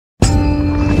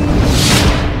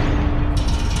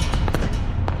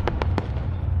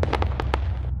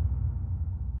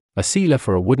A sealer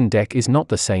for a wooden deck is not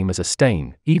the same as a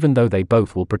stain, even though they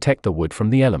both will protect the wood from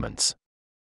the elements.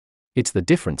 It's the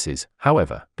differences,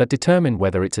 however, that determine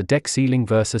whether it's a deck sealing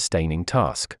versus staining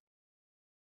task.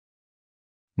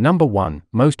 Number 1,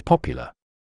 most popular.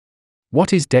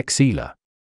 What is deck sealer?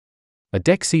 A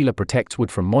deck sealer protects wood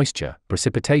from moisture,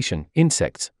 precipitation,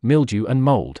 insects, mildew and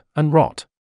mold, and rot.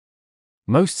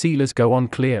 Most sealers go on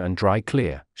clear and dry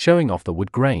clear, showing off the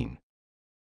wood grain.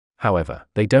 However,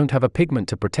 they don't have a pigment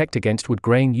to protect against wood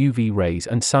grain UV rays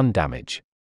and sun damage.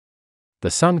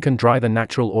 The sun can dry the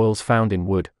natural oils found in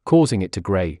wood, causing it to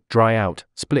gray, dry out,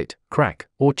 split, crack,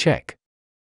 or check.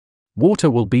 Water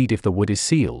will bead if the wood is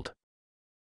sealed.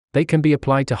 They can be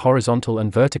applied to horizontal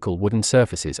and vertical wooden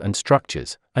surfaces and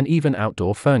structures, and even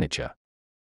outdoor furniture.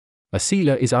 A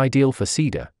sealer is ideal for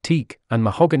cedar, teak, and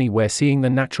mahogany where seeing the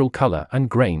natural color and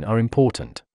grain are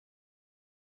important.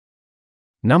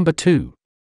 Number 2.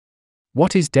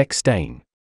 What is deck stain?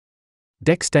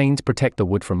 Deck stains protect the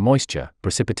wood from moisture,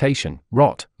 precipitation,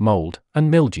 rot, mold, and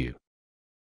mildew.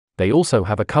 They also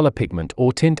have a color pigment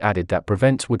or tint added that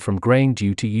prevents wood from graying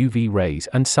due to UV rays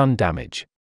and sun damage.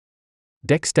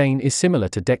 Deck stain is similar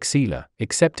to deck sealer,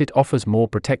 except it offers more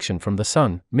protection from the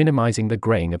sun, minimizing the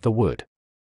graying of the wood.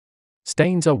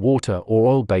 Stains are water or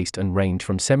oil-based and range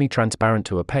from semi-transparent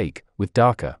to opaque, with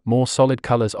darker, more solid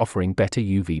colors offering better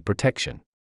UV protection.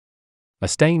 A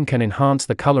stain can enhance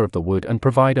the color of the wood and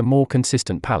provide a more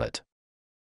consistent palette.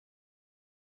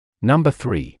 Number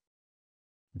 3.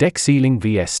 Deck sealing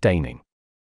vs staining.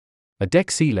 A deck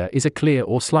sealer is a clear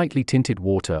or slightly tinted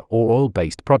water or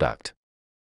oil-based product.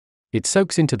 It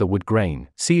soaks into the wood grain,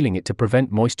 sealing it to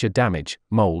prevent moisture damage,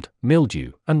 mold,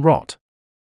 mildew, and rot.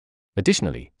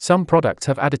 Additionally, some products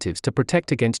have additives to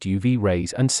protect against UV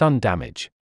rays and sun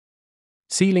damage.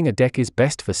 Sealing a deck is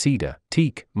best for cedar,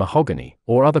 teak, mahogany,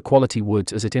 or other quality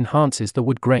woods as it enhances the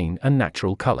wood grain and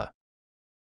natural color.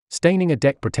 Staining a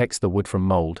deck protects the wood from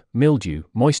mold, mildew,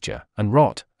 moisture, and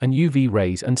rot, and UV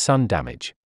rays and sun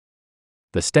damage.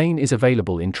 The stain is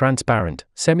available in transparent,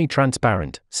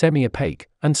 semi-transparent, semi-opaque,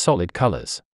 and solid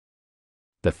colors.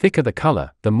 The thicker the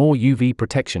color, the more UV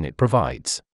protection it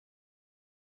provides.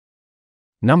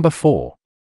 Number 4.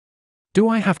 Do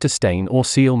I have to stain or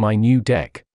seal my new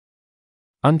deck?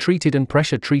 Untreated and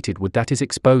pressure-treated wood that is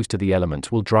exposed to the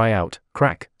elements will dry out,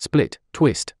 crack, split,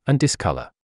 twist, and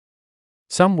discolor.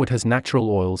 Some wood has natural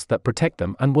oils that protect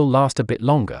them and will last a bit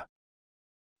longer.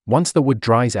 Once the wood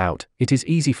dries out, it is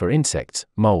easy for insects,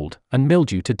 mold, and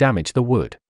mildew to damage the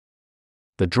wood.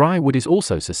 The dry wood is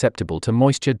also susceptible to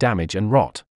moisture damage and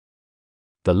rot.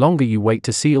 The longer you wait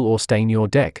to seal or stain your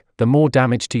deck, the more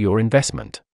damage to your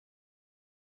investment.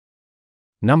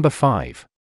 Number 5.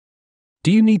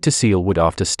 Do you need to seal wood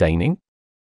after staining?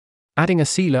 Adding a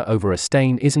sealer over a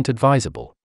stain isn't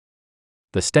advisable.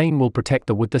 The stain will protect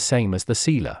the wood the same as the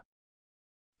sealer.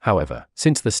 However,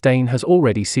 since the stain has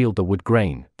already sealed the wood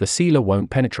grain, the sealer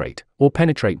won't penetrate, or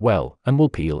penetrate well, and will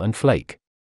peel and flake.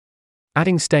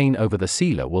 Adding stain over the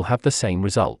sealer will have the same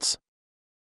results.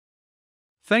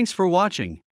 Thanks for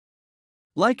watching.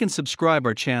 Like and subscribe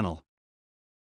our channel.